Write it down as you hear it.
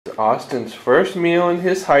Austin's first meal in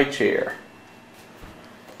his high chair.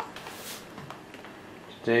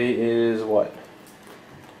 Today is what?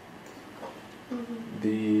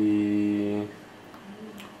 The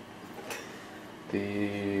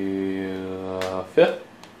 5th?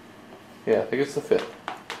 Yeah, I think it's the 5th.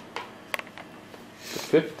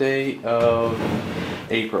 The 5th day of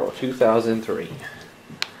April 2003.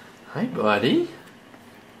 Hi, buddy.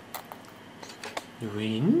 You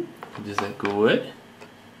eating? Is that good?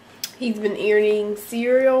 He's been eating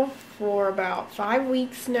cereal for about 5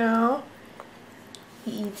 weeks now.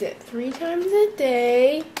 He eats it 3 times a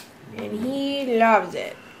day, and he loves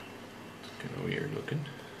it. It's kind of weird looking.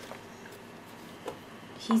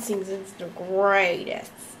 He thinks it's the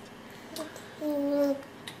greatest. And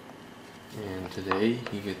today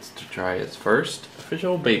he gets to try his first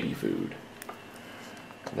official baby food.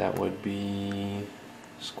 That would be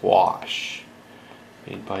squash,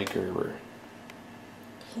 made by Gerber.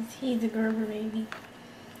 He's a Gerber baby.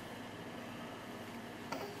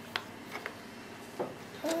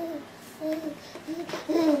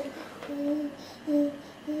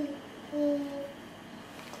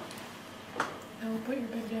 No, put your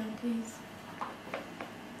bed down, please.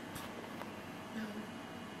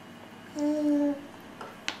 No.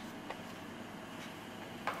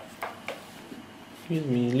 Excuse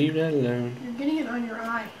me, leave that alone. You're getting it on your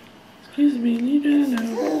eye. Excuse me, leave that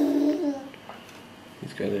alone.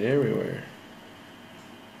 He's got it everywhere.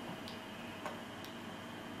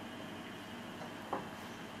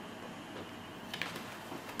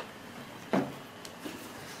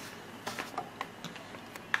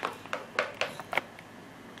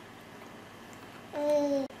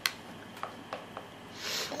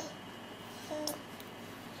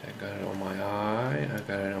 I got it on my eye, I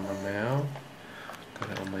got it on my mouth, got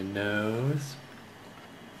it on my nose.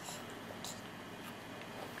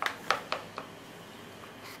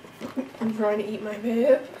 I'm trying to eat my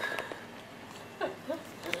bib.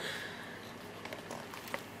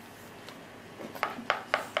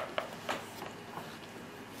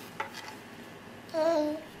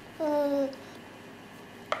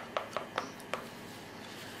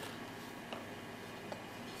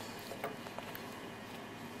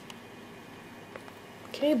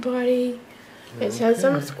 Okay, buddy. Let's have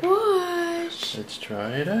some squash. Let's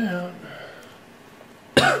try it out.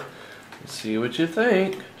 Let's see what you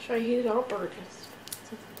think. Should I heat it up or just...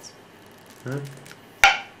 Huh?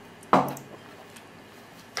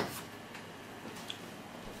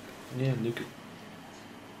 Yeah, you could.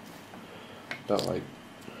 About like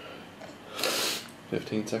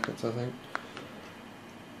 15 seconds, I think.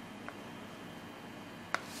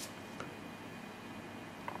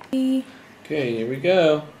 Okay, here we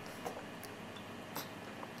go.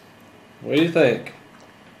 What do you think?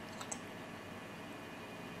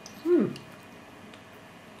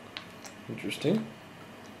 Interesting.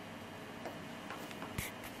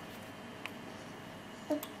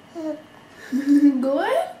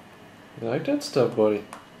 Good? You like that stuff, buddy?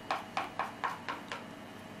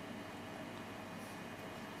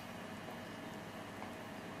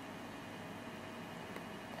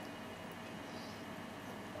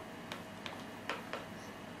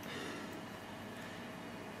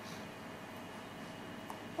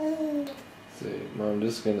 See, Mom,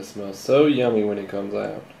 this is gonna smell so yummy when it comes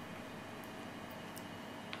out.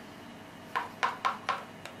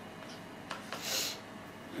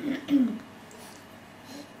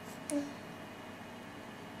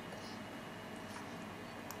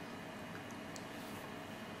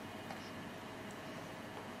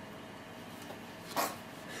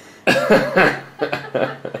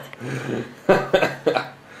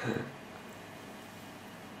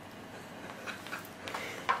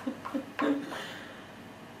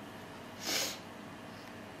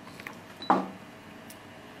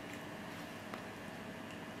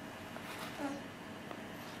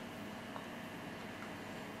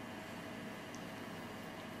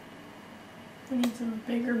 We need some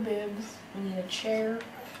bigger bibs. We need a chair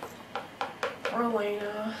for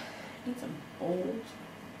Elena. We need some bowls.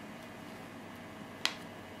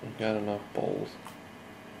 We've got enough bowls.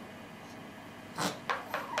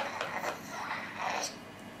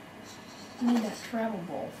 We need that travel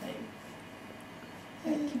bowl thing. I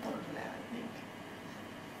gotta keep on to that, I think.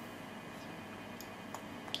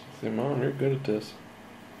 See, Mom, you're good at this.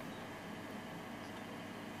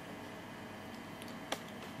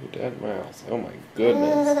 Look at that mouse. Oh my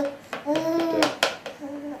goodness. Look at that.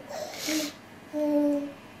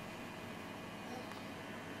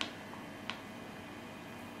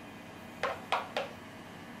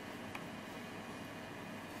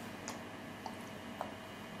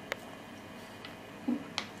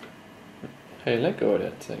 Hey, let go of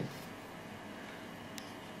that thing.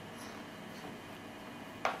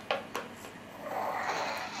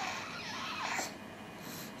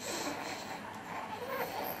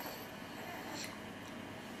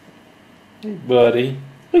 Hey, buddy.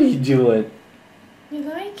 What are you doing? You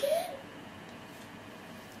like it?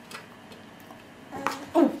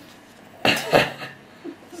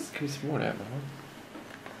 Give me some more of that, Mom.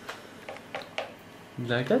 You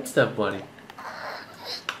like that stuff, buddy?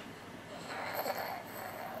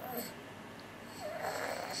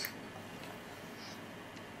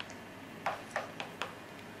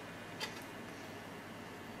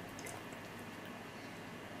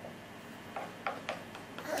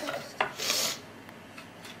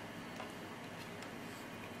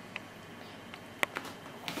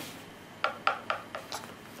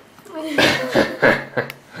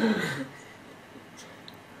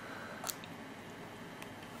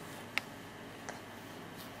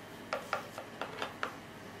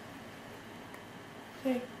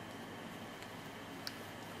 Hey.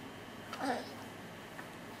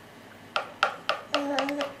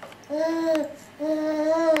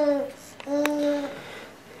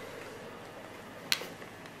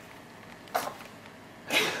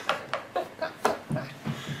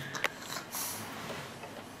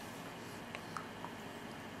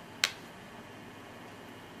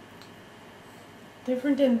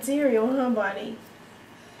 Different than cereal, huh, buddy?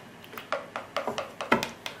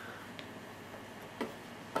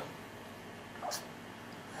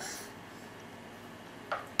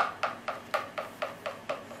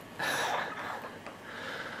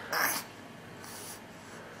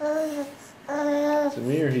 Is it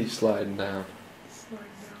me or he's sliding down?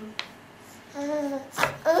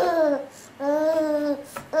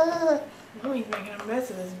 Oh, he's making a mess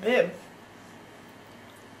of his bib.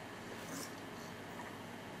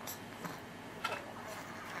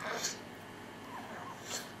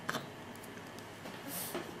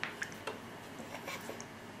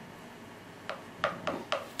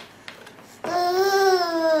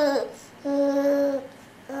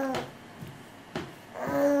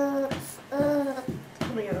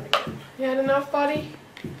 You had enough, buddy?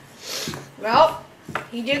 Well,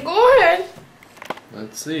 he did go ahead.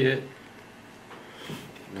 Let's see it.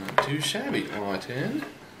 Not too shabby, Martin.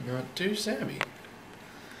 Not too shabby.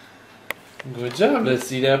 Good job. Let's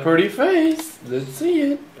see that pretty face. Let's see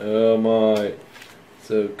it. Oh my.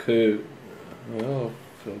 So cool. Oh,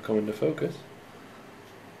 it'll come into focus.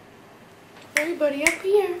 Everybody up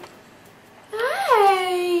here.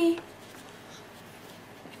 Hi.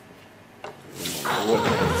 What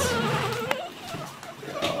is?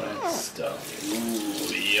 Oh, that stuff.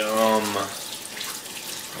 Ooh, yum.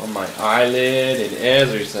 On my eyelid and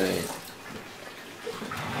everything.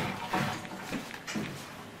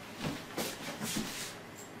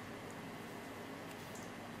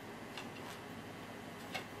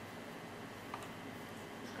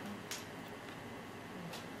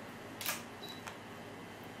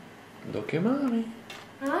 Look at mommy.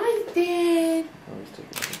 Hi, Dad. Let's take a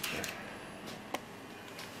picture.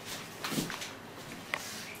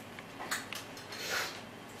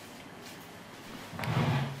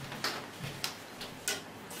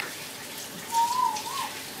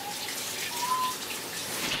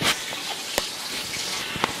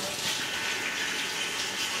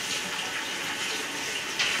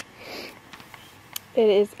 It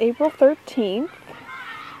is April 13th.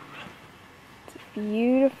 It's a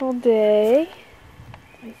beautiful day.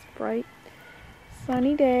 Nice bright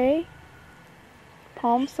sunny day.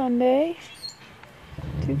 Palm Sunday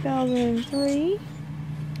 2003.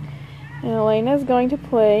 And Elena's going to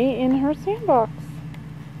play in her sandbox.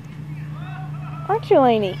 Aren't you,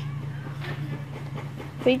 Eleni?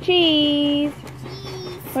 Say cheese.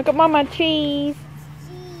 Cheese. Look at Mama, cheese.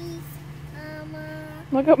 Cheese. Mama.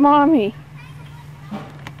 Look at Mommy.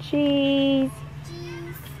 Cheese.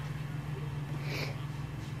 Cheese.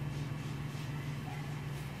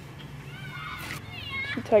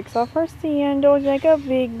 She takes off her sandals like a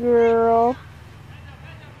big girl.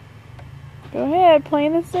 Go ahead, play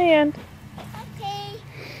in the sand. Okay.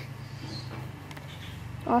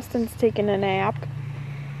 Austin's taking a nap.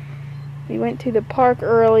 We went to the park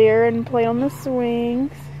earlier and played on the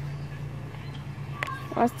swings.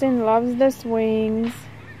 Austin loves the swings.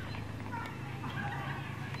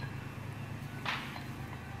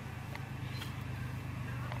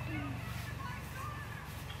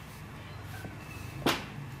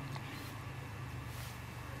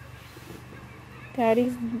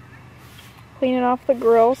 Daddy's cleaning off the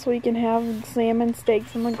grill so we can have salmon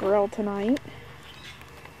steaks on the grill tonight.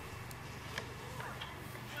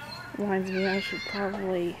 Reminds me I should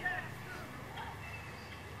probably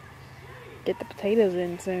get get the potatoes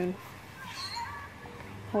in soon.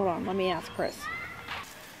 Hold on, let me ask Chris.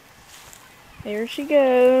 There she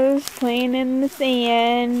goes, playing in the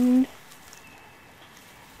sand.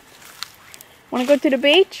 Want to go to the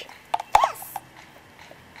beach? Yes.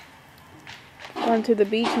 Going to the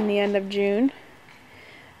beach in the end of June.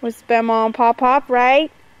 With Bema and Pop,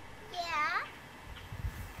 right? Yeah.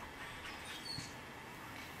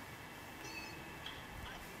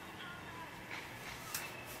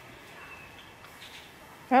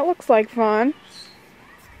 That looks like fun.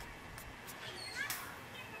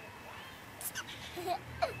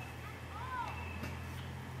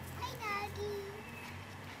 Hi, Doggy.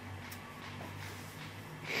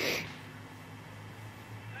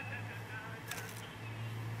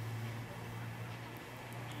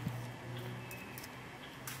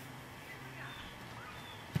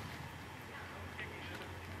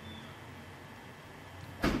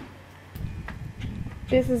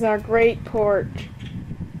 This is our great porch.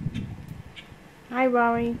 Hi,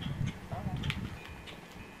 Bobby.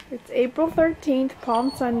 It's April 13th,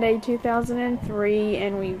 Palm Sunday, 2003,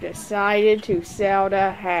 and we've decided to sell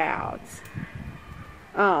the house.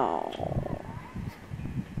 Oh.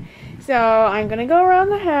 So, I'm gonna go around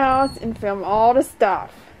the house and film all the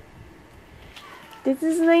stuff. This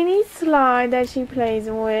is Lainey's slide that she plays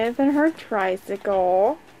with and her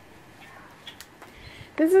tricycle.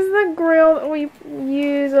 This is the grill that we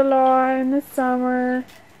use a lot in the summer.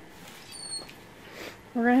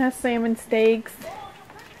 We're gonna have salmon steaks.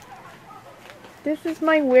 This is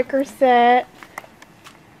my wicker set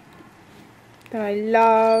that I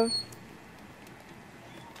love.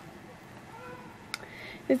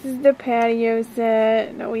 This is the patio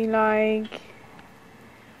set that we like.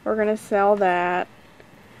 We're gonna sell that.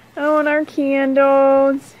 Oh, and our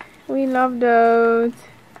candles. We love those.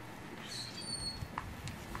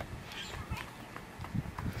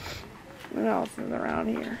 What else is around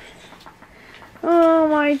here? Oh,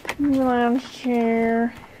 my lounge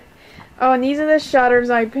chair. Oh, and these are the shutters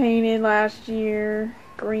I painted last year.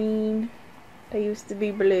 Green. They used to be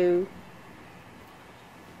blue.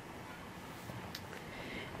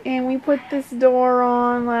 And we put this door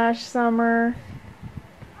on last summer.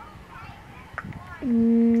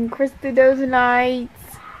 Chris did those lights.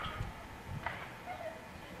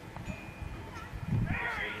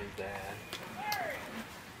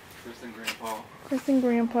 Chris and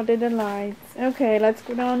Grandpa did the lights. Okay, let's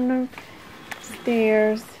go down the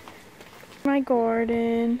stairs. My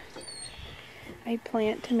garden. I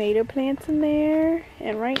plant tomato plants in there.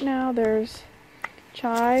 And right now there's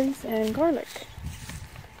chives and garlic.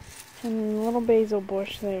 And a little basil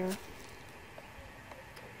bush there.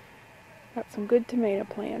 Got some good tomato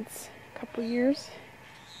plants. A couple years.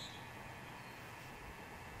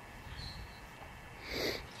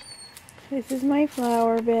 This is my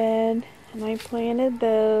flower bed. And I planted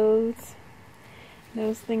those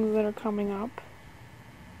things that are coming up.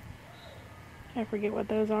 I forget what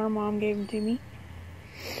those are. Mom gave them to me.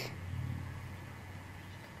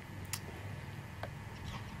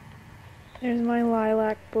 There's my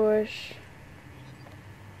lilac bush.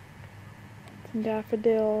 Some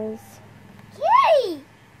daffodils. Yay!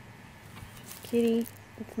 Kitty,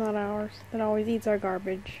 it's not ours. That always eats our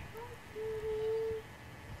garbage.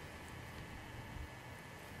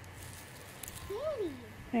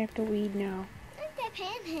 I have to weed now.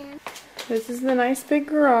 This is the nice big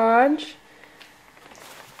garage.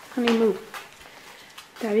 Honey, move.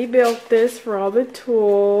 Daddy built this for all the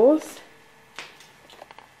tools.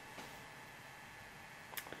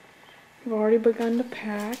 We've already begun to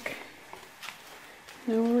pack.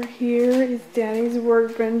 Over here is Daddy's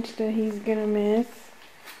workbench that he's gonna miss.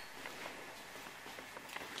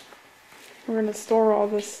 We're gonna store all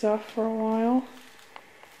this stuff for a while.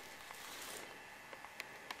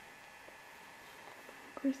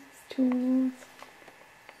 Chris's tools.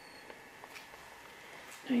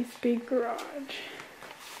 Nice big garage.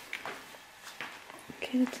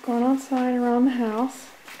 Okay, let's go outside around the house.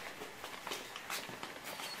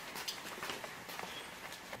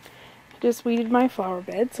 Just weeded my flower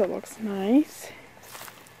bed so it looks nice.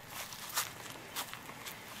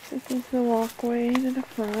 This is the walkway to the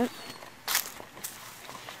front.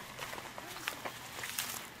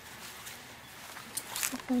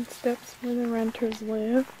 The front steps where the renters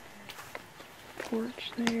live.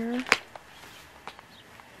 Porch there.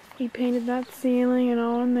 We painted that ceiling and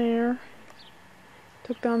all in there.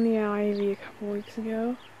 Took down the ivy a couple weeks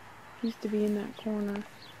ago. Used to be in that corner.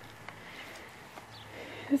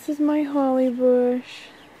 This is my holly bush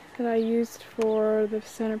that I used for the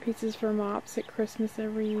centerpieces for mops at Christmas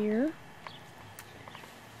every year.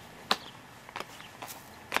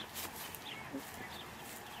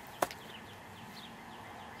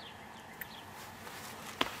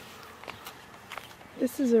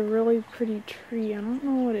 This is a really pretty tree. I don't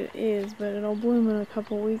know what it is, but it'll bloom in a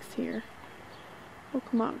couple weeks here. We'll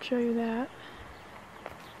come out and show you that.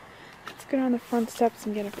 Let's go down the front steps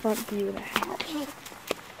and get a front view of the house.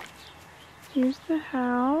 Here's the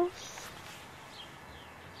house.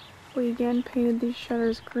 We again painted these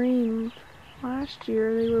shutters green. Last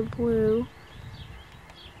year they were blue.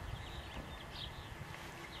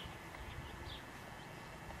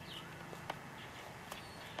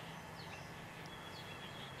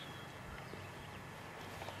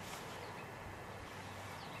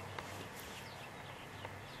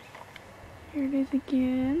 Here it is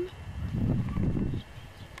again.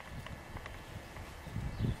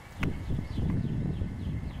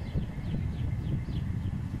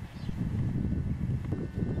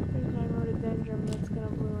 There's my rhododendron that's going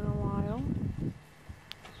to bloom in a while.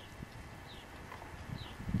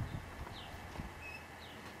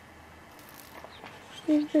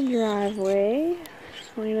 Here's the driveway.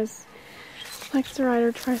 Elena likes to ride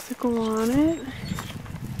her tricycle on it.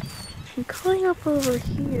 And coming up over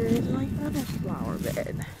here is my other flower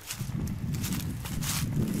bed.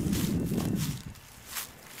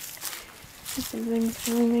 There's some things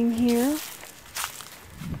blooming here.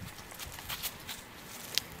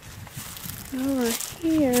 Over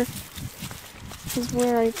here is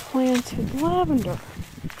where I planted lavender.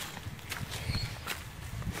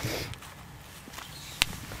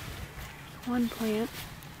 One plant.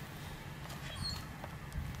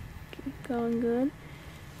 Keep going good.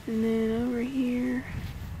 And then over here,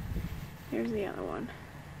 there's the other one.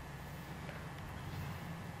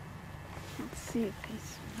 Let's see if they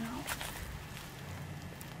smell.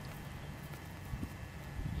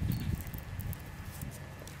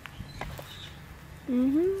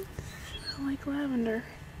 Smell like lavender.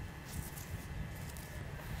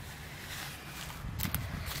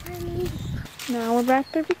 Now we're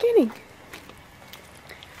back to the beginning. I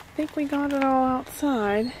think we got it all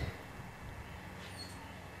outside.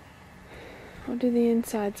 I'll do the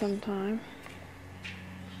inside sometime.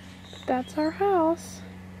 But that's our house.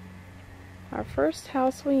 Our first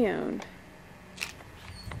house we owned.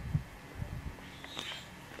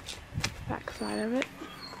 Back side of it.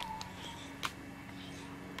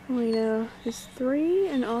 Elena is 3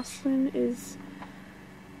 and Austin is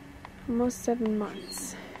almost 7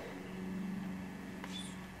 months.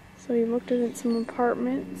 So we looked at some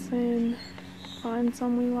apartments and found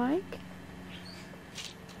some we like.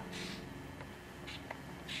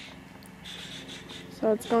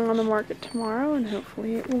 So it's going on the market tomorrow and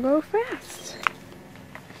hopefully it will go fast.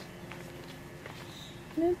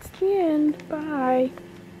 That's the end. Bye.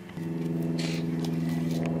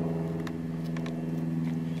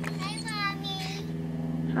 Hi, Mommy.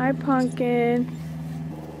 Hi, Pumpkin.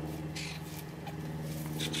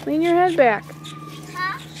 Lean your head back.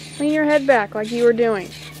 Huh? Lean your head back like you were doing.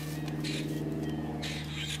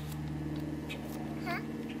 Huh?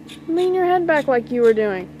 Lean your head back like you were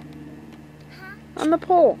doing. Huh? On the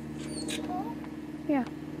pole. Oh. Yeah.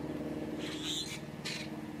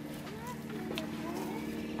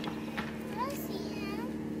 I see him.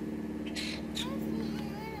 I see him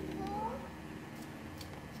in the pool.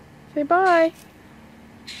 Say bye.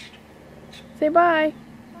 Say bye. Bye.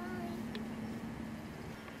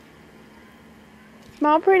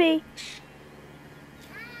 Smile pretty. Wait a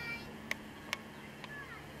minute.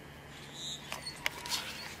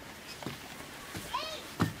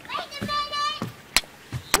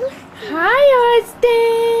 Hi,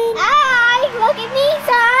 Austin. Hi, look at me,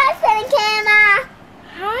 Sauce and the camera.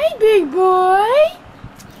 Hi, big boy.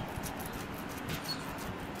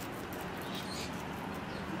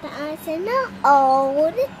 The eyes are not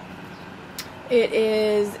old. It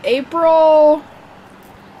is April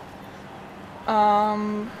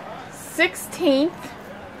 16th.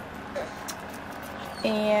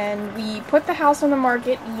 And we put the house on the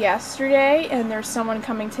market yesterday, and there's someone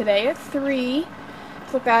coming today at 3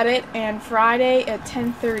 to look at it, and Friday at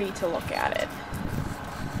 10:30 to look at it.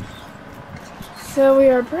 So we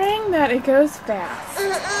are praying that it goes fast,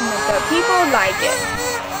 and that people like it.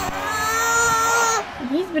 And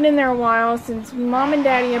he's been in there a while since Mom and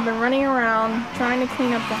Daddy have been running around trying to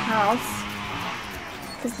clean up the house.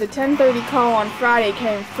 Because the 10:30 call on Friday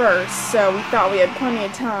came first, so we thought we had plenty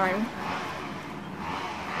of time.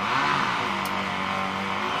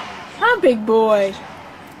 Hi, big boy.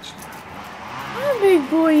 Hi, big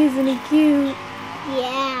boy. Isn't he cute?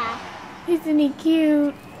 Yeah. Isn't he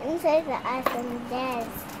cute? It says the Austin does.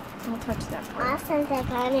 Don't touch that part. Austin's a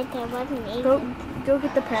planet that wasn't eaten. Go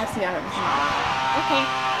get the passy out of his mouth. Okay.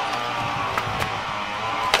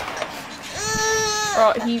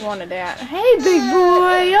 Oh, he wanted that. Hey, big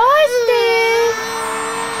boy. Austin!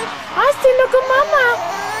 Austin, look look at Mama.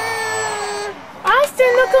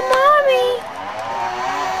 Austin, look at Mommy.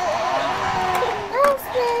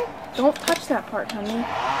 Austin. Don't touch that part, honey.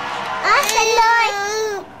 Austin,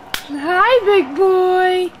 Hi, big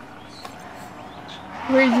boy.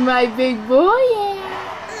 Where's my big boy at?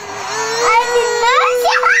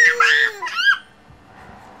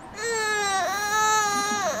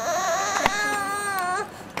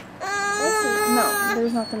 No,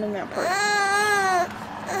 there's nothing in that part.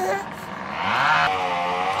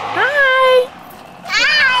 Hi.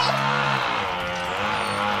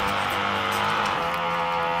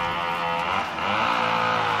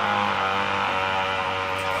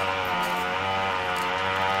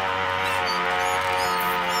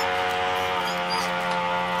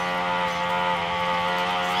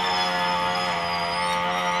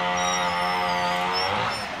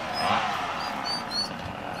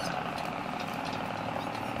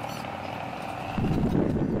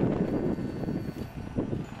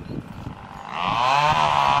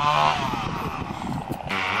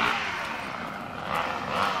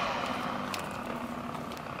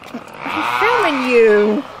 Filming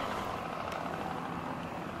you.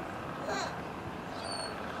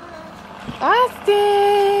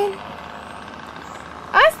 Austin.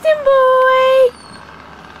 Austin boy.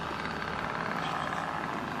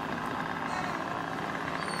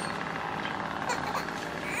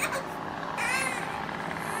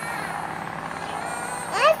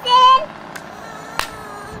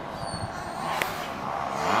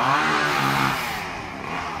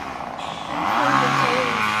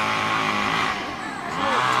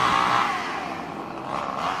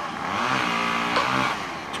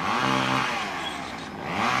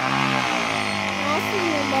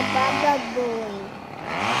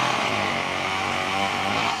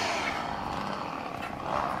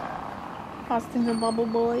 Austin's a bubble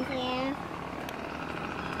boy. Yeah.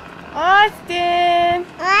 Austin!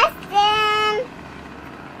 Austin!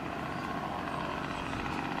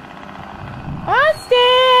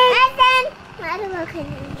 Austin! Austin! I don't know can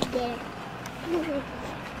you get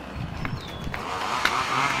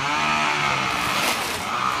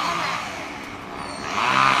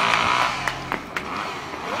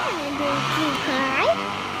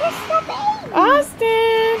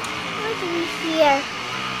Austin! What's here?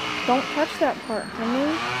 Don't touch that part,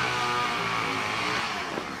 honey.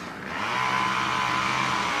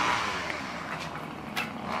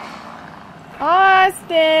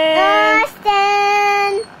 Austin!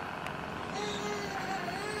 Austin!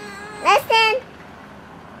 Listen!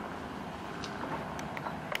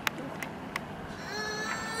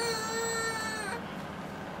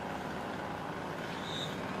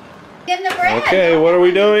 In the bread. Okay, what are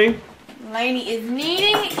we doing? Lainey is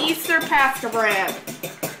kneading Easter pasta bread.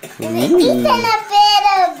 Eating a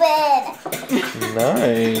bit.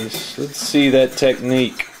 Nice. Let's see that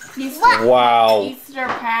technique. Easter, Wow. Easter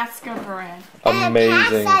pasta bread.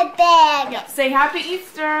 Amazing. Bag. Yep. Say Happy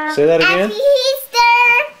Easter. Say that Happy again.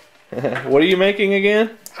 Easter. What are you making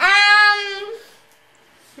again?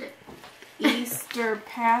 Easter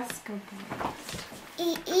pasta bread.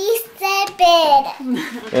 Easter bed.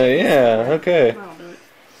 Yeah, okay.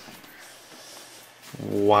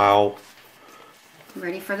 Wow.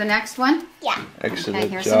 Ready for the next one? Yeah. Excellent Okay,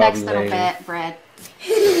 here's job, the next little Lainey. bit bread.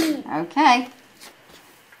 Okay.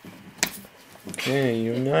 Okay,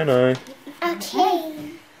 you nine. Okay.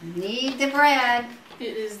 Knead the bread.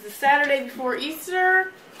 It is the Saturday before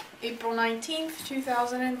Easter, April 19th,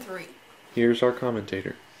 2003. Here's our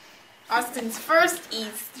commentator. Austin's first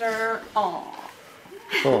Easter. Aww.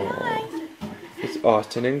 Oh, it's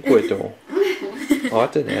Austin and Quito.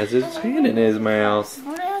 Austin has his hand in his mouth.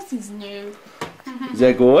 What else is new? Is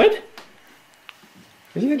that good? Is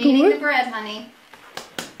that Kneading the good? bread, honey.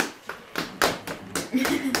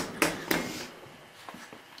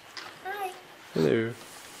 Hi. Hello.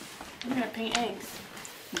 I'm gonna paint eggs.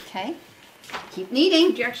 Okay. Keep kneading.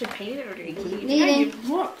 Did you actually paint it or did you Keep Yeah, kneading. you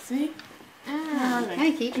look, see?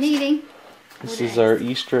 Okay, keep kneading. This is our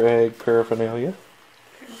Easter egg paraphernalia.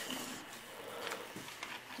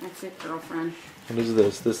 That's it, girlfriend. What is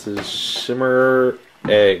this? This is shimmer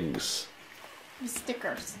eggs. The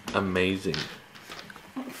stickers. Amazing.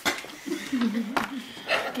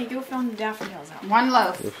 Okay, go film the daffodils out. One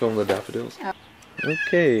loaf. We'll film the daffodils.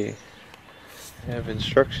 Okay. I have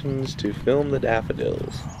instructions to film the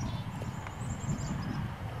daffodils.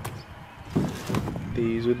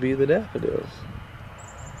 These would be the daffodils.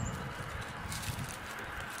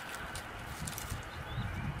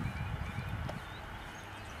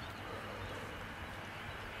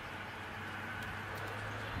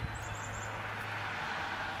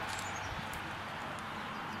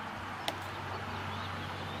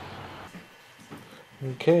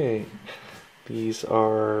 Okay. These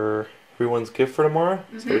are everyone's gift for tomorrow?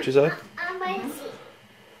 Is that what you said? I might see.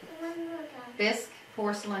 One more time. Bisque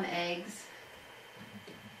porcelain eggs.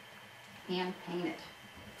 Hand painted.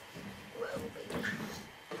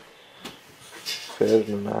 Very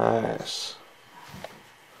nice.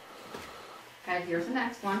 Okay, here's the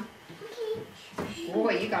next one.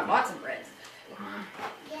 Boy, you got lots of breads.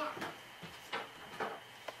 Yeah.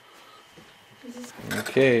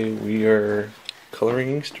 Okay, we are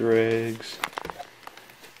coloring Easter eggs.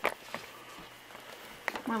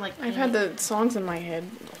 More like I've had the songs in my head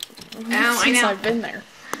I since know. I've been there.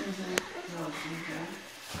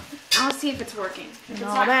 I'll see if it's working. And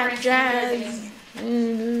all that jazz.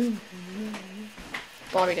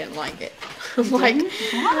 Bobby didn't like it. I'm like,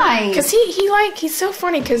 Why? cause he's so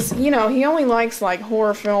funny because he only likes like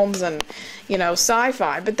horror films and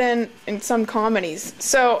sci-fi, but then in some comedies.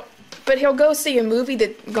 So, but he'll go see a movie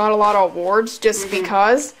that got a lot of awards just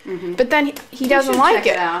because. But then he doesn't should like check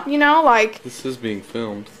it it. out. Like This is being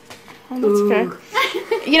filmed. oh, that's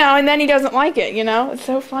okay. And then he doesn't like it. It's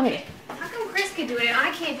so funny. How come Chris could do it and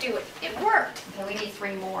I can't do it? It worked. Okay, we need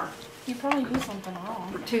 3 more. You probably do something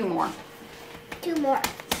wrong. 2 more. 2 more.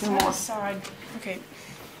 2 more. Side. Okay.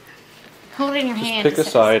 Hold it in your Just hand. pick a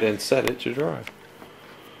side and set it to dry.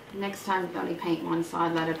 Next time, only paint one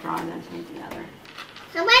side, let it dry, then paint the other.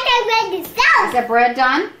 How about I read this Is down? that bread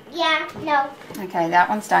done? Yeah, no. Okay, that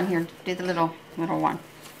one's done. Here, do the little one.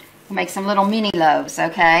 We'll make some little mini loaves,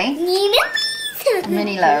 okay?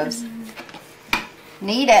 Mini loaves.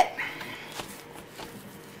 Knead it.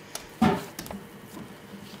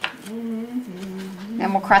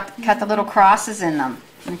 Then we'll cut the little crosses in them,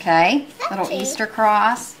 okay? Little Okay. Easter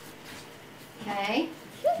cross. Okay.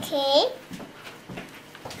 Okay.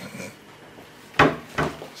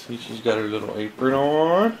 See, she's got her little apron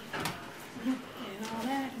on.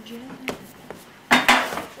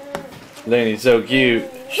 Laney's so cute.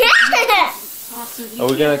 Are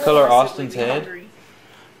we gonna color Austin's head?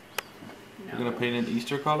 We're gonna paint in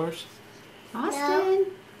Easter colors? Austin.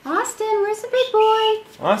 Austin, where's the big boy?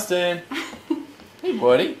 Austin! Hey,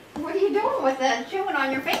 buddy. What are you doing with that chewing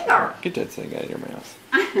on your finger? Get that thing out of your mouth.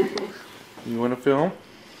 You wanna film?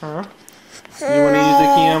 Huh? You wanna use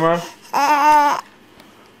the camera? I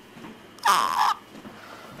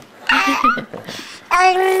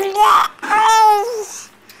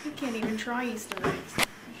can't even try Easter eggs.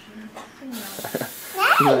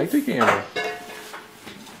 You like the camera?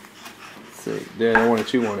 See, Dan, I wanna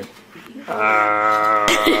chew on it.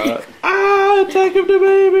 Attack of the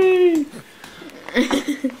baby!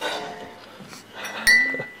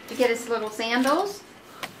 To get his little sandals.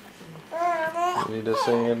 Need the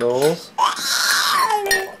sandals.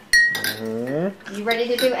 You ready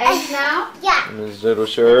to do eggs now? Yeah. And his little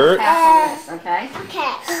shirt. Half on this, okay?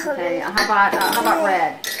 Okay. Okay. How about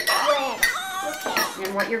red? Red.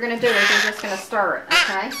 And what you're gonna do is you're just gonna stir it,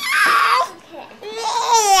 okay?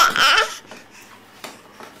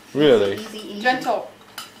 Really? Easy, easy. Gentle.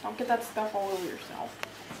 Don't get that stuff all over yourself.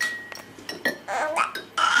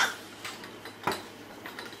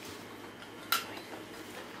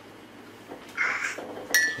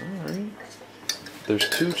 Alright. There's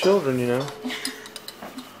 2 children,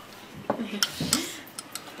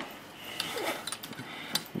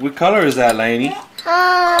 What color is that, Lainey?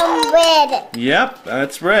 Red. Yep,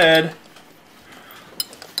 that's red.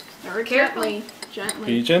 Very carefully. Gently.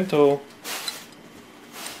 Be gentle.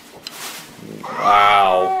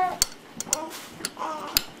 Wow.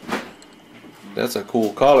 That's a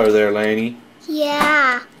cool color there, Lainey.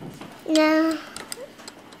 Yeah. No.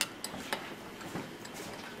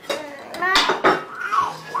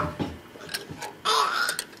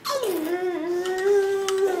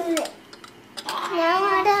 Now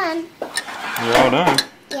we're done. You're all done.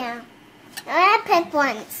 Yeah. I pick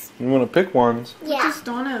ones. You want to pick ones? Yeah. Just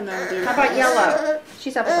Donna and them do. How about yellow?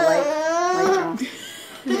 She's up at the lake.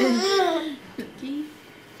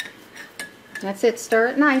 That's it. Stir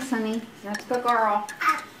it nice, honey. That's good girl.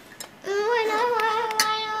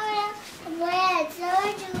 Bread, so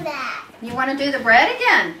do that. You want to do the bread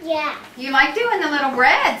again? Yeah. You like doing the little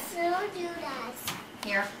breads. So do that.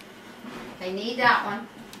 Here. They need that one.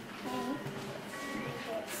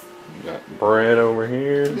 Got bread over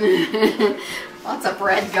here. Lots of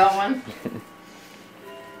bread going.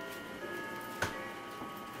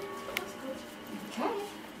 Okay.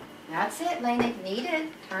 That's it, Lena. Knead it.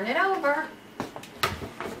 Turn it over.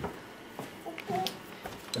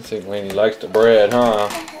 I think Lainey likes the bread, huh?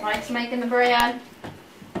 Likes making the bread.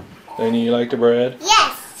 Lainey, you like the bread?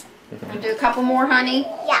 Yes. Want to do a couple more, honey?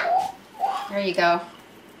 Yeah. There you go.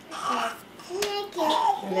 Make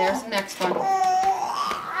it. And there's the next one.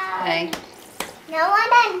 Okay. No,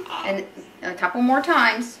 I'm done. And a couple more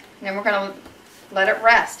times. And then we're going to let it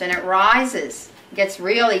rest. And it rises. It gets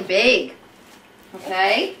really big.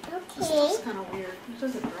 Okay? This Okay. is kind of weird. It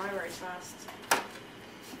doesn't dry very fast.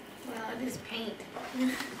 Well, it is paint.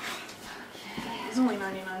 It's only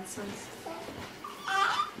 99 cents.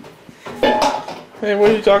 Hey,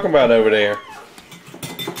 what are you talking about over there?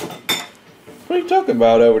 What are you talking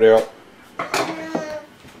about over there?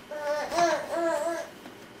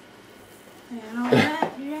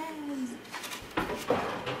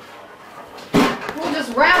 We'll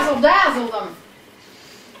just razzle dazzle them.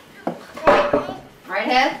 Right,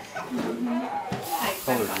 Head? What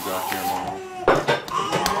colors you got here, Mom?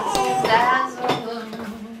 Dazzle them.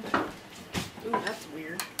 Ooh, that's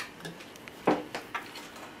weird.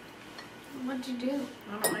 What'd you do?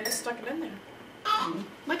 I don't know. I just stuck it in there.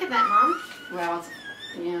 Look at that, Mom. Well, it's,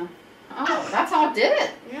 yeah. Oh, that's all it did.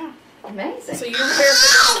 Yeah. Amazing. So you don't care if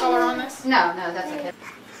there's color on this? No, that's okay.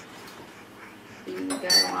 You got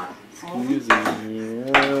a lot.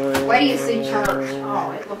 Wait till you see church.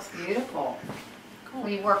 Oh, it looks beautiful.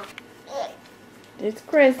 We work. It's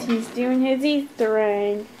Chris. He's doing his Easter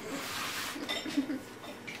egg.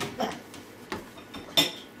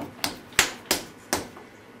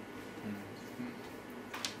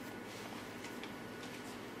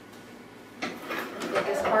 Get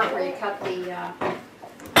this part where you cut the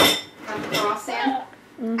cross in.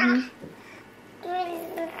 Mm-hmm.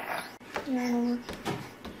 Yeah.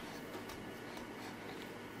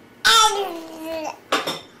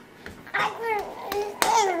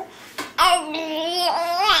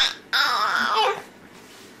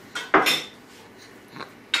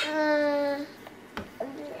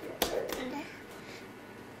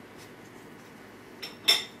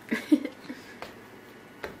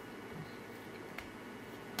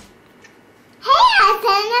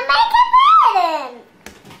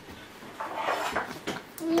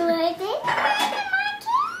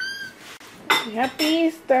 Happy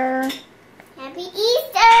Easter. Happy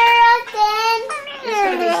Easter, Austin. It's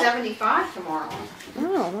going to be 75 tomorrow.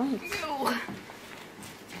 Oh, nice.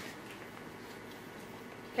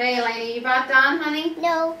 Okay, Elena, you about done, honey?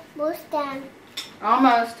 No, most done.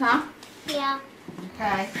 Almost, huh? Yeah.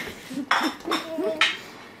 Okay.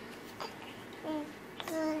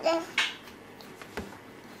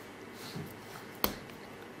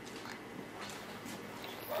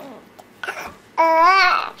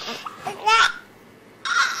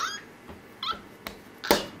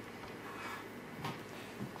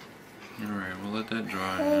 Alright, we'll let that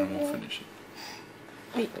dry and then we'll finish it.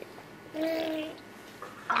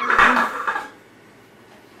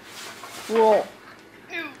 Well,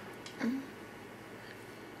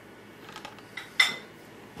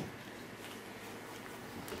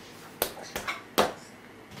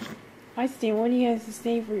 Austin, what do you have to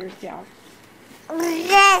say for yourself?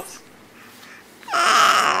 Yes.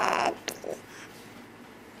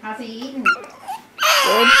 How's he eating?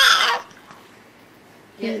 Good.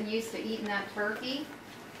 Getting used to eating that turkey?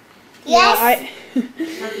 Yes.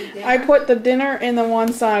 Turkey dinner? I put the dinner in the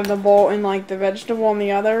one side of the bowl and like the vegetable on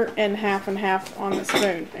the other and half on the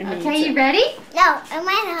spoon. And he Okay, eats you it. ready? No, I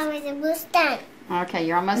might have it almost done. Okay,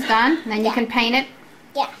 you're almost done? Then you can paint it?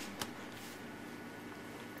 Yeah.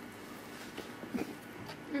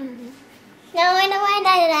 No, I don't want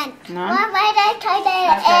that done. No? Why did I try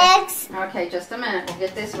the eggs? Okay, just a minute. We'll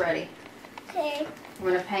get this ready. Okay. I'm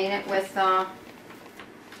going to paint it with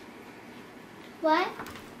What?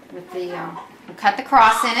 we'll cut the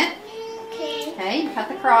cross in it. Okay. Okay, you cut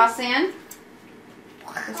the cross in.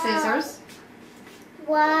 The scissors.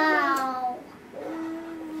 Wow.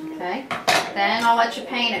 Okay. Then I'll let you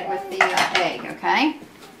paint it with the egg, okay?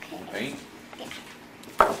 Paint?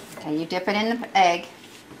 Okay, you dip it in the egg.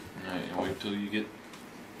 Alright, and wait till you get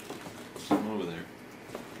some over there.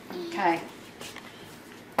 Okay.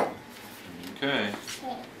 Okay.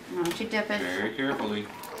 Why don't you dip it? Very carefully.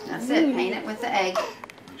 That's it. Paint it with the egg.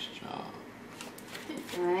 Nice job.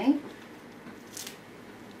 Okay.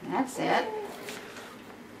 That's it.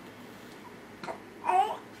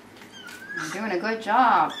 You're doing a good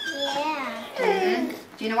job. Yeah. Mhm.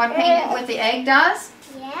 Do you know what painting with the egg does?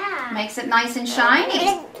 Yeah. Makes it nice and shiny.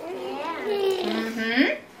 Yeah.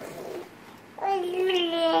 Mm-hmm.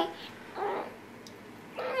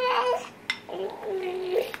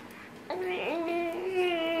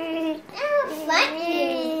 Oh,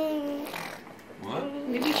 funny. What?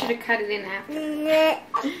 Maybe you should have cut it in half.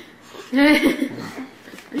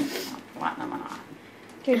 Flatten them off.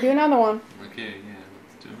 Okay, do another one. Okay, yeah,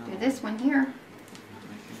 let's do another Do this one here.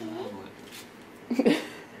 one.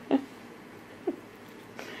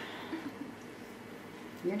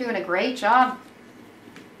 You're doing a great job.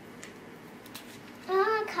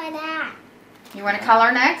 color. You want to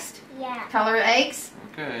color next? Yeah. Color eggs?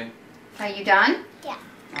 Okay. Are you done? Yeah.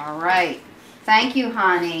 All right. Thank you,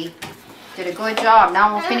 honey. Did a good job.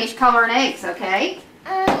 Now we'll finish coloring eggs, okay?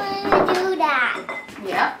 I want to do that.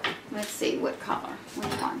 Yep. Let's see what color. Which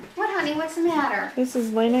one? What, honey? What's the matter? This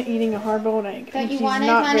is Lena eating a hard-boiled egg. Don't and you she's want it,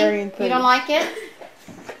 not honey? very enthused. You don't like it?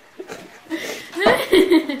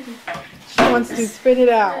 She wants to spit it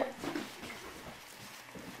out.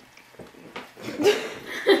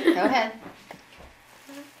 Go ahead.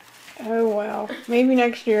 Oh, well. Maybe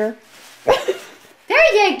next year.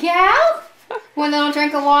 There you go. One little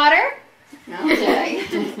drink of water. Okay.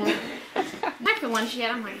 Like the one she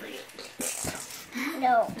had on my plate.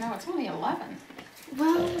 No. No, it's only 11.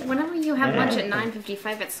 Well, whenever you have lunch at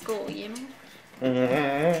 9:55 at school, you know.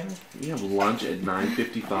 You have lunch at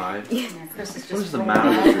 9:55. Yeah, Chris is What is just the rolling matter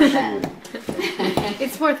with over your that. school?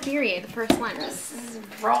 It's fourth period, the first lunch. This is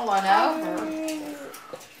rolling over.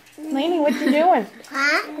 Lainey, what you doing?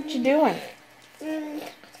 Huh? What you doing?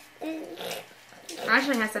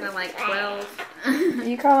 Actually has it at like 12.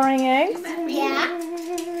 You coloring eggs? Yeah.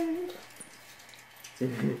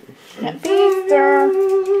 Happy Easter.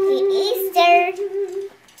 Easter.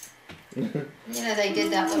 You know, they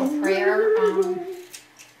did that little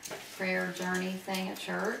prayer journey thing at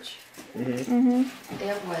church. Mm-hmm.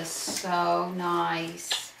 It was so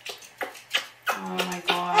nice. Oh my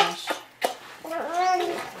gosh. I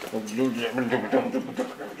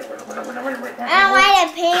want to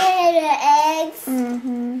paint the eggs.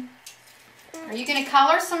 Mm-hmm. Are you going to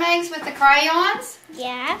color some eggs with the crayons?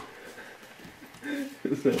 Yeah.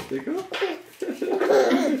 Does that tickle?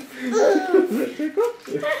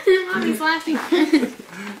 Mommy's laughing.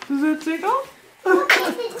 Does that tickle? Look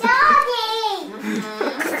at the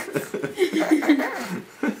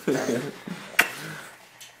doggy.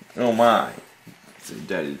 Oh my. So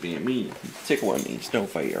Daddy's being mean. Tickling me. It's no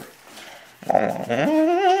fair.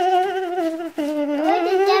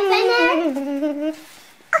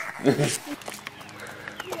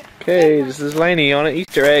 Okay, this is Lainey on an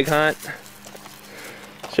Easter egg hunt.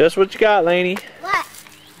 Just what you got, Lainey. What?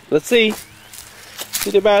 Let's see.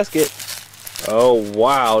 See the basket. Oh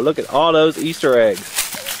wow, look at all those Easter eggs.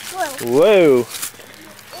 Whoa. Whoa.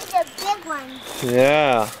 These are big ones.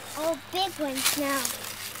 Yeah. Oh, big ones now.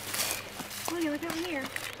 Look, look over here.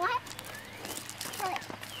 What? What?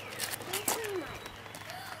 These are mine.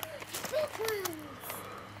 Big ones.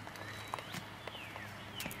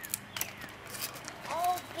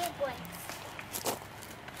 Oh, big ones.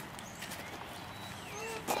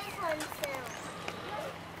 Big ones now.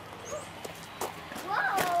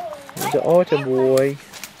 Whoa. The autumn boy. You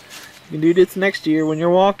can do this next year when you're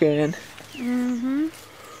walking. Mm-hmm.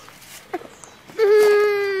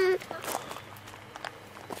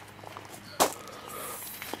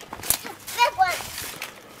 Big ones.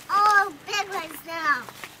 Oh, big ones now.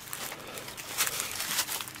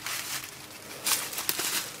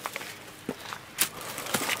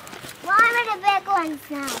 Why are the big ones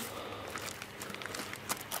now?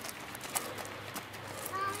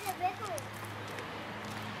 Why are the big ones?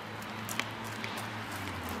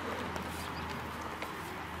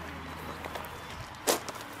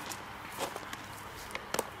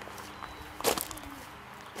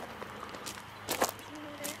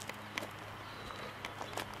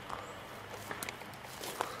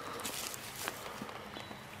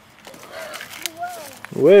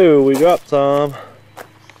 Whoa, we dropped some.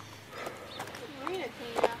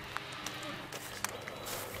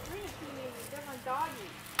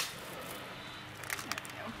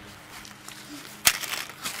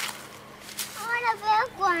 Oh, the big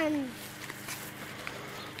ones.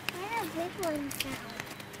 Where are the big ones now?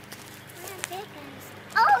 Where are the big ones?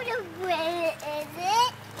 Oh, where is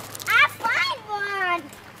it? I find one.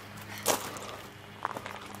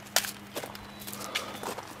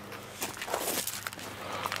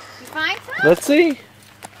 You find some? Let's see.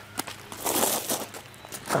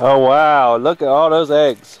 Oh wow, look at all those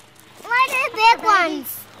eggs. Where are the big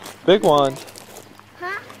ones? Big ones.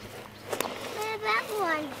 Huh? Where are the big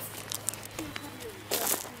ones?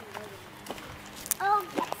 Oh,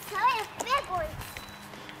 sorry, the big ones.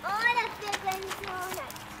 Oh, the big ones. Oh, no.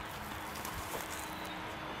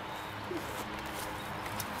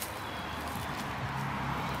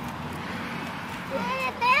 Where are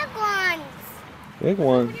the big ones? Big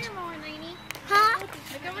ones. Here, more, Lainey. Huh?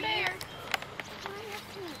 Look over there.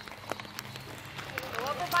 Go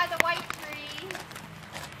over by the white tree.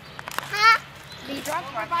 Huh?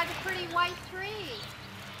 Over by the pretty white tree.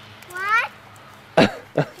 What?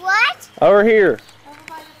 What? Over here. Over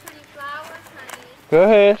by the pretty flowers, honey. Go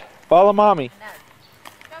ahead. Follow mommy. No.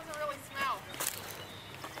 It doesn't really smell.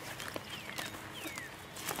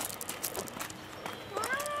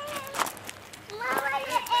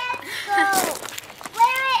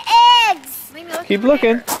 Keep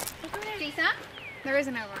looking. See some? There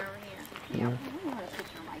isn't over here. Yeah. I want a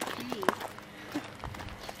picture of my tree.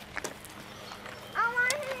 I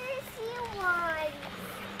want to see one.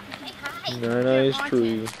 Hey, hi. Nice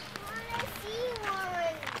tree. I want to see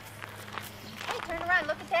one. Hey, turn around.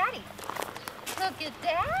 Look at Daddy. Look at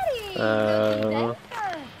Daddy. Look at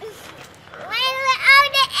that. Where's all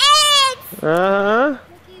the eggs? Uh-huh.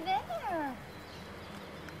 Looky there.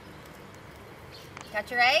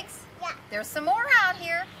 Got your eggs? Yeah. There's some more out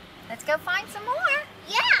here. Let's go find some more.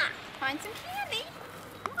 Yeah. Find some candy.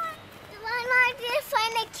 Come on. Why not just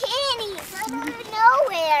find the candy? I don't know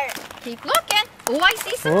where. Keep looking. Oh, I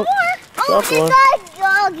see some Oh. more. Oh, Chocolate. the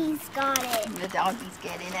doggies got it. The doggies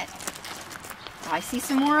getting it. I see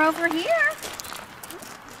some more over here.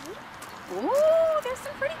 Ooh, there's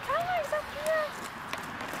some pretty colors up here.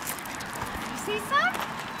 You see some?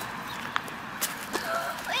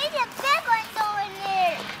 Where's the big ones over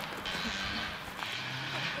there?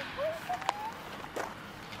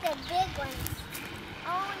 The big ones.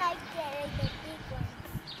 Oh, I get it. The big ones.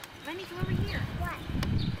 Lenny, come over here. What?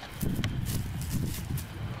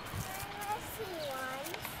 I see one.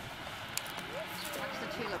 Watch the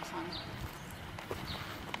tulips, honey.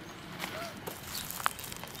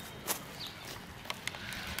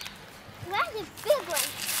 Where's the big one?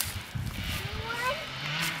 One.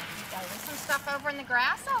 Oh, there's some stuff over in the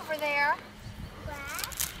grass over there.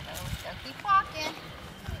 Black. So keep walking.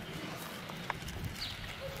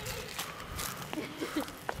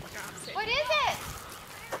 What is it?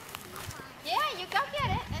 Yeah, you go get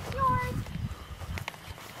it. It's yours.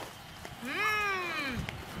 Mmm.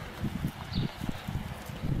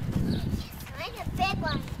 Where's the big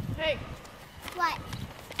one? Hey, What?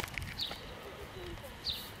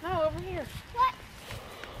 no, over here. What?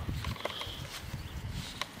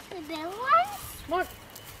 The big ones? Look.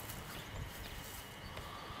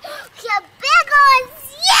 The big ones!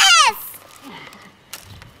 Yes!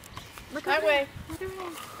 Look that way.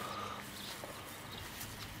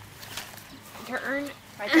 Turn.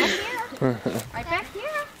 Right back here. Right back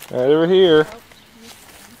here. Right over here.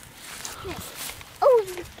 Oh,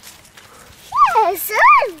 yes,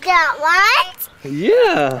 I've got one.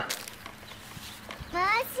 Yeah.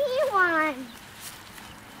 I see one.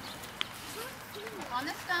 On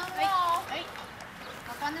the stone wall. Hey.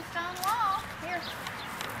 Up on the stone wall. Here.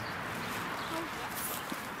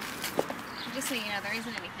 Just so you know, there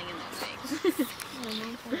isn't anything in those eggs. I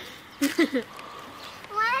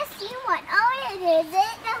want to see one. Oh, it is it.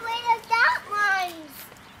 The way the that ones.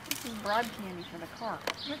 This is broad candy for the car.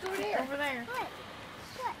 Look over there. Over there. What?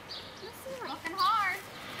 What? Let's see one. Looking hard.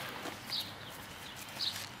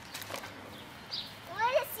 I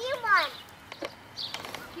want to see one.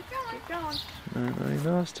 Keep going. Keep going. I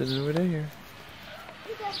lost it over there.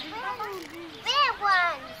 The big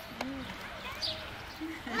ones.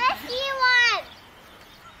 Let's see one.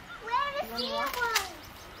 Where to see one?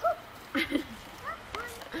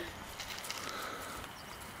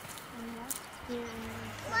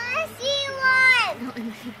 Let's see one.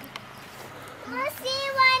 Let's see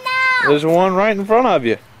one now. There's one right in front of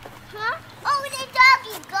you. Huh? Oh, the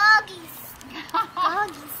doggies.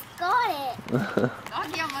 Doggies got it.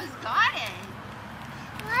 Doggy almost got it.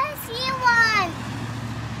 Let's see one.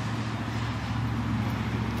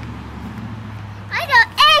 I know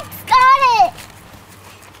eggs got it.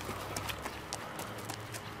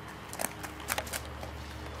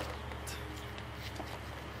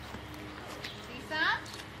 See some?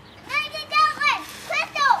 I did that one.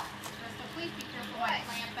 Crystal. Crystal, please be careful my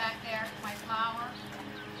plant back there. My flower.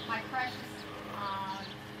 My precious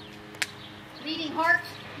bleeding heart.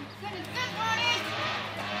 Goodness, good morning.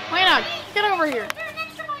 Lena, get over here. There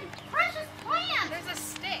next to my precious plant. There's a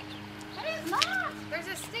stick. It is not. There's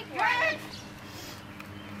a stick right.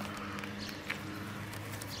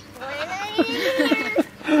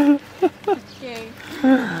 Okay.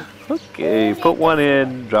 Okay, put one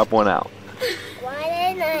in, drop one out. One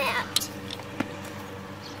and out.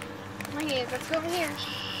 Lena, let's go over here.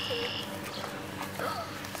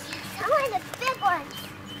 I want the big ones.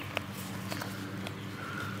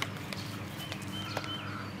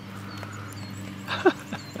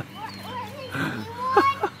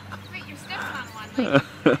 Wait, you're stepping on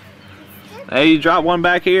one. Hey, you drop one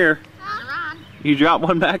back here. Turn around. You drop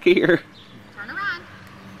one back here. Turn around.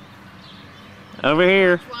 Over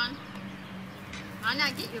here. Which one? Why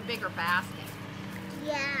not get you a bigger basket?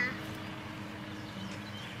 Yeah.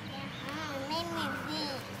 Make me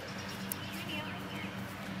big.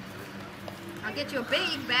 I'll get you a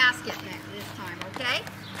big basket this time, okay?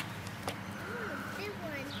 Big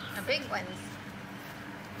ones. A big ones.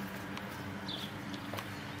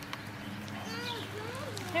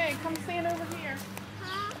 Hey, come stand over here.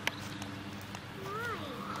 Huh? Why?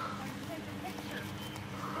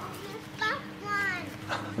 Back one.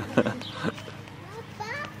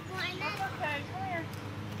 Back one. Okay, come here.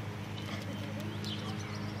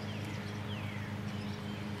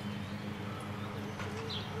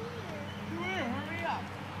 Come here, hurry up.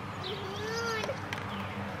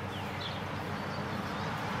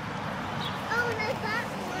 Oh, there's that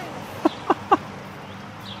one.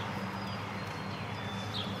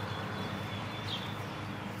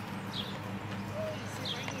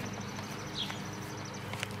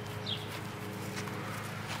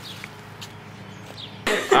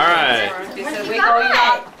 Alright. They said we're going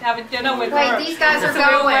out having dinner with her. Wait, these guys are So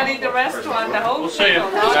we're going. running the restaurant, the whole We'll show you. You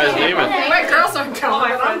guys leaving. Wait, girls aren't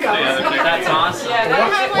going. I'm going. That's awesome. Yeah,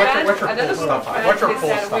 What's your full stop? What's your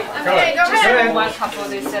full stop? Go Okay, go Just ahead. one couple,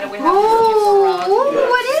 they said we have Ooh, to give you around.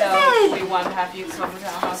 what is So it? we want to have you come to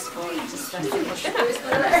our house for just a simple dinner.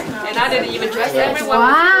 And I didn't even dress everyone.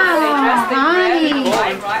 Wow, They dressed in red honey. and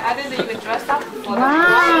white, right? I didn't even dress up for them.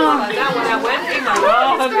 Wow. But then when I went in, my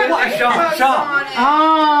God.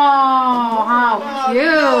 Oh, how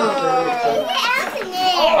cute.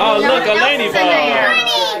 Oh, look, a ladybug.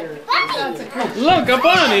 Look, a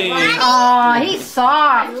bunny. Oh, he's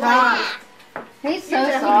soft, huh? He's so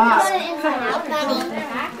soft.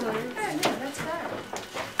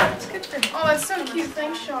 Oh, that's so cute.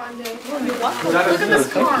 Thanks, Sean. Look Look at this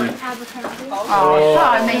card. Oh,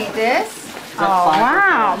 Shaw made this. Oh,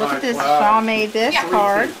 wow. Look at this. Shaw made this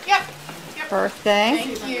card. Yep. Birthday.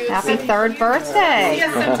 Thank you. Happy third birthday.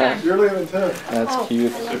 Yes, sometime. You're leaving too. That's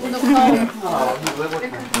cute. Oh, you live with me.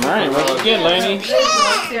 Alright, what you get, Lainey?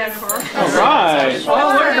 Alright. Oh,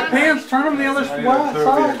 look at the pants. Turn them the other side.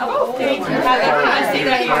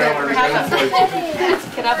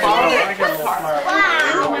 Can I borrow it?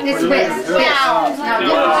 It's Bisque. Now,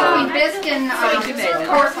 between Bisque and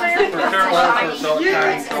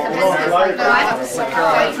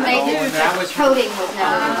it's made this coating with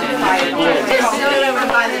no.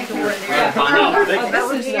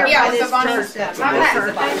 Yeah, the bunny.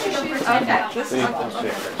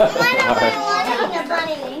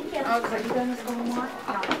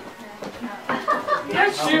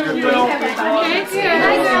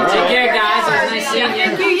 Take care, guys. It was nice seeing you.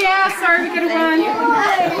 Thank you. Yeah, sorry we could have run.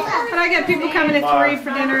 But I got people coming at 3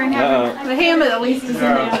 for dinner and having the ham at least is in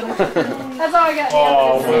there. That's all I got.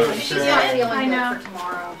 Oh, I know.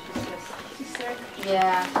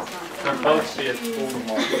 Yeah. they're both see it full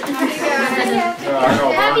tomorrow.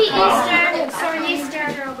 Happy Easter. Sorry, Easter.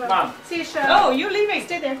 See you, Sean. Oh, you're leaving.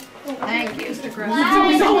 Stay there. Thank you. Bye,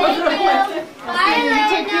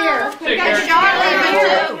 Take care. Take Got care. Charlie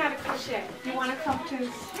too. You want to come to?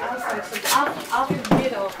 After the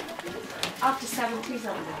middle, after 70s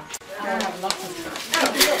on there. I have lots of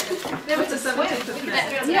There was a 17th.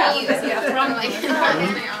 Yeah.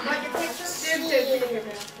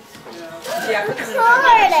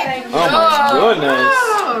 Oh my goodness.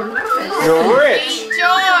 You're rich.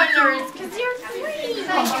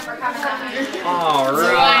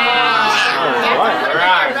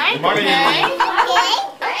 Alright. Money.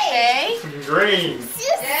 Okay. Green. So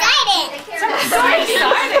excited. So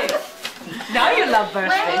excited. Now you love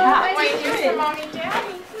birthday, huh? Wait, here's the mommy and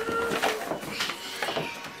daddy.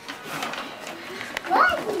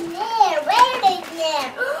 What's in there? Where is there?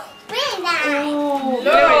 Very nice.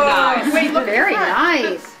 Very nice. Wait, look. Very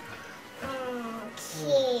nice.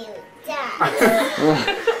 Cute.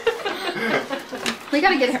 We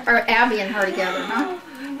gotta get her, Abby and her together, huh?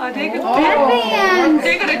 Oh, they're gonna, Abby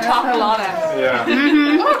they're gonna talk a lot of. Yeah.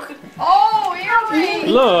 Look. Oh, earrings.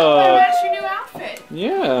 Look. That's your new outfit.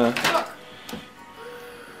 Yeah.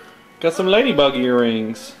 Got some ladybug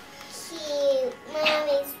earrings. Cute.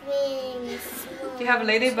 Mommy's wings. Do you have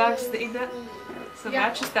ladybugs to eat that? So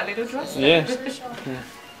matches that little dress? Yeah.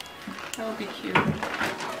 That would be cute.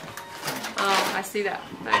 Oh, I see that.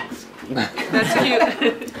 Thanks. That's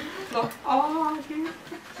cute. Look. Oh, cute.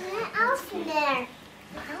 What else in there?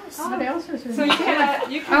 What else is So you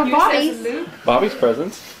can use Bobby's. it as a loop. Bobby's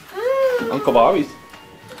presents. Uncle Bobby's.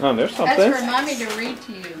 Oh, there's something. That's for Mommy to read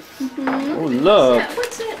to you. Oh, look.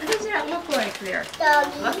 What's that? What does that look like there?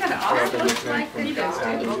 Doggy. Look at it. Oh, it looks like the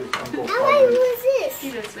How long was this?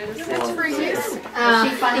 That's for you.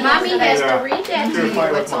 Mommy has to read that to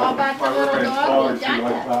you. It's all about the little dog and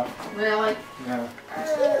Dada. Really? Yeah.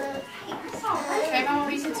 Okay, I'll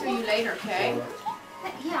read it to you later, okay?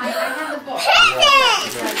 Yeah, I have the book.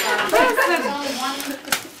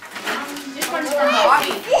 This one's from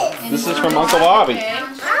Bobby. This is from Uncle Bobby. Okay.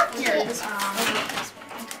 Here, this Raw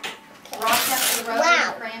pepper, rose,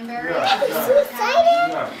 Wow. cranberry. I'm so excited.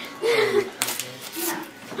 Yeah.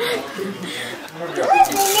 What's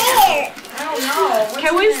in there? I don't know.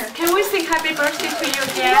 Can we sing happy birthday to you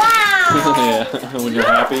again? Wow. Yeah, when you're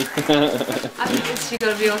happy. I think it's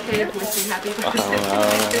gonna be okay if we sing happy birthday.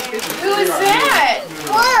 Who is that?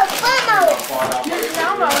 Whoa, Elmo.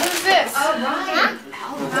 Elmo, who's this? Oh, right.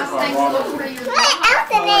 How's things look for you? What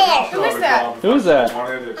else in there? Who is that? Who is that?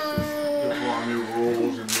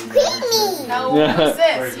 Queenie. No, who's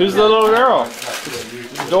this? Who's the little girl?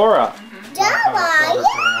 Dora. Dora, This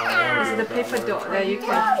yeah. is the paper doll that you can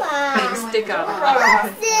Dora. stick on.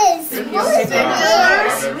 What's this? What's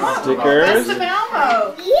Stickers? Stickers. That's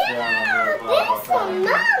Elmo. Yeah, this from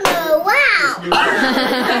Mama. Wow.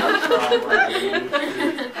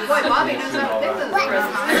 Boy, Bobby knows how to pick those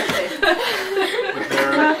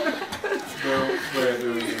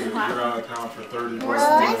You're out of town for 30 Oh,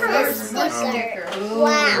 that's a sticker.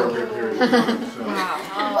 Wow.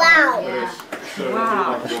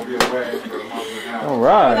 Wow. All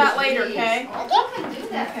right. That later, okay? You can do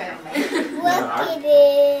that. Look at I'm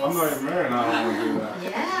this. not even married and I don't want to do that.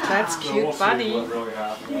 Yeah. That's So cute, we'll see buddy. what really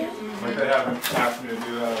happens. Like they haven't asked me to do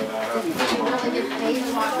that or that. Did you really get paid a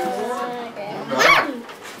lot more?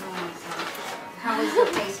 How was your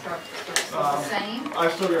pay structure? The same? I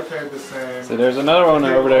still get paid the same. So there's another one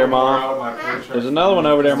over there, Mom. Out of my paycheck. There's another one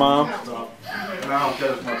over there, Mom. And I don't get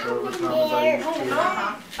as much overtime as I used to.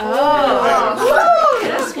 Oh,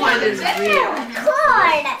 this one is real.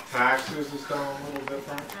 Card. Taxes is still a little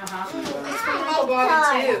different. Uncle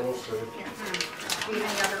Bobby too. We'll see. Do you have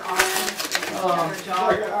any other options? Any other I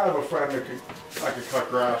jobs? have a friend that I could cut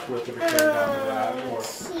grass with if it came down to that. Or I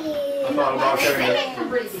Cute. thought about They getting make it. some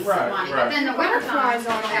pretty decent Right, money, right. but then the winter times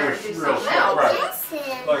on there to do Real something stuff, else. right. Listen.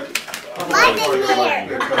 Like, Like in they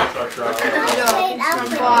here. cut truck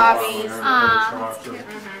drivers. Bobby's.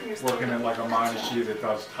 Working in like a mine key that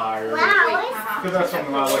does tires. Wow. Because that's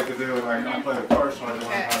something I like to do, and I play the car, so I learned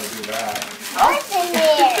how to do that. What's in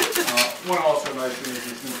there? One also nice thing is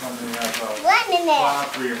this new company has a What in there?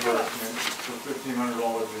 class reimbursement for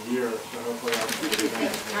 $1,500 a year, so hopefully I can do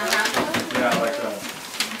that. Yeah, like a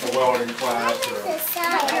welding class or The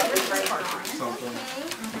side. something,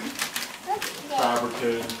 What's there?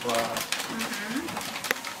 fabricating class.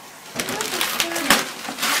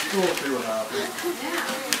 We'll see what happens.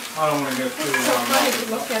 I don't want to get too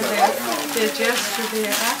Look at the gesture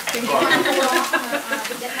they're acting. No, that's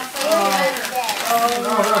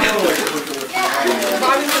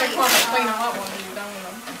Bobby's gonna come and clean them up when you're done with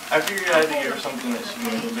them. I figured I had to give her something that she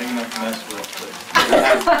was big enough to mess with, but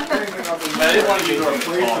I didn't want to give her a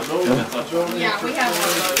call. Yeah, we have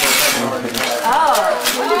one of those.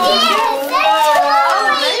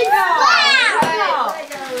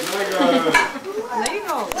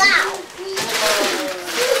 Wow.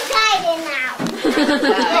 Tight it now.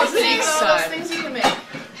 Oh, these things you can make.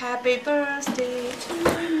 Happy birthday to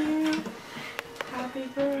you. Happy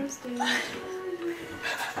birthday to you.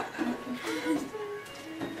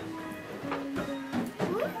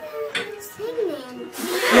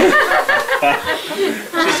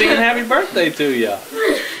 She's singing happy birthday to you.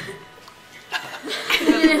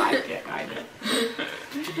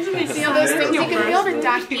 See all those things you can build a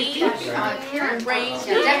ducky,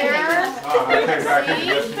 reindeer.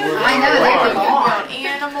 I know, they were long.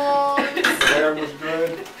 Animals. There was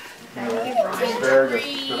good.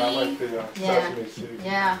 Asparagus, but I like the sesame seeds.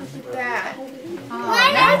 Yeah. That.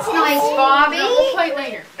 Oh, that's nice, Bobby. We'll play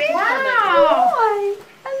later. Wow.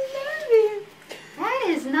 That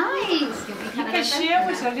is nice. You can share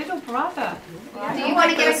with your little brother. Do you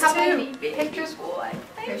want to get a couple pictures?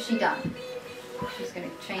 Is she done? She's going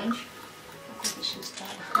to change.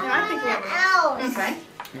 I think we have Okay.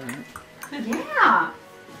 Yeah.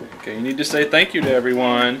 Okay, you need to say thank you to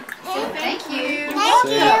everyone. Thank you.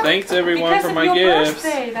 Say thanks everyone Because for of my your gifts.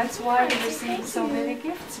 birthday, that's why we received so many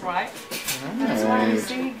gifts, right? That's why we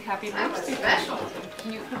sing happy birthday. Special.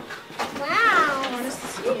 Wow.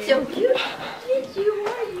 You're so cute. Yes, you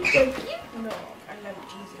are. You're so cute. No, I love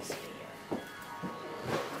Jesus here.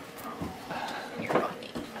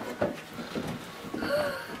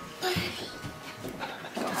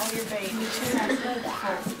 All your babies.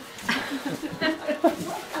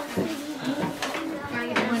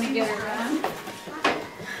 Want to get her done?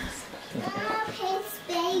 It's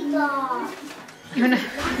bagel. You know.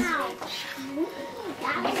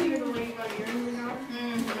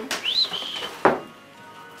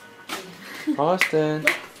 Austin.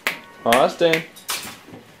 Austin.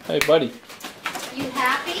 Hey, buddy. You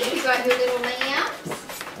happy? You got your little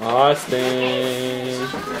lamps? Austin.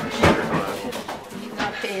 You're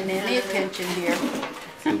not paying any attention here.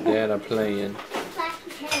 See Dad are playing.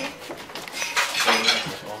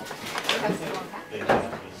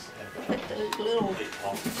 Put those little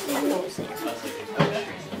windows there.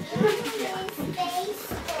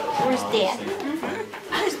 Where's Dad?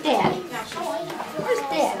 Where's Dad? Where's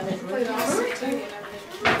Dad? Where's Dad?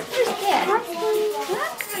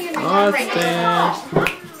 Austin.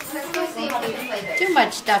 Too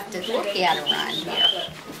much stuff to look at around here.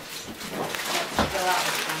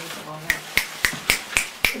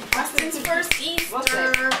 Austin's first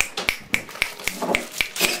Easter.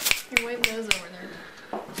 Here, wave those over there.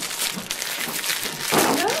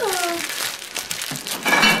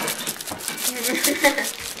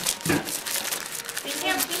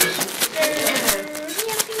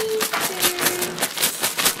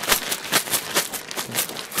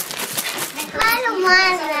 I don't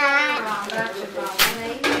want that.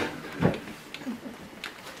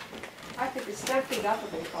 I think it's stepping up a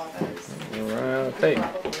bit on those. We're out of tape.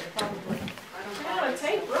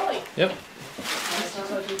 Tape, really? Yep.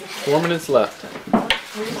 4 minutes left.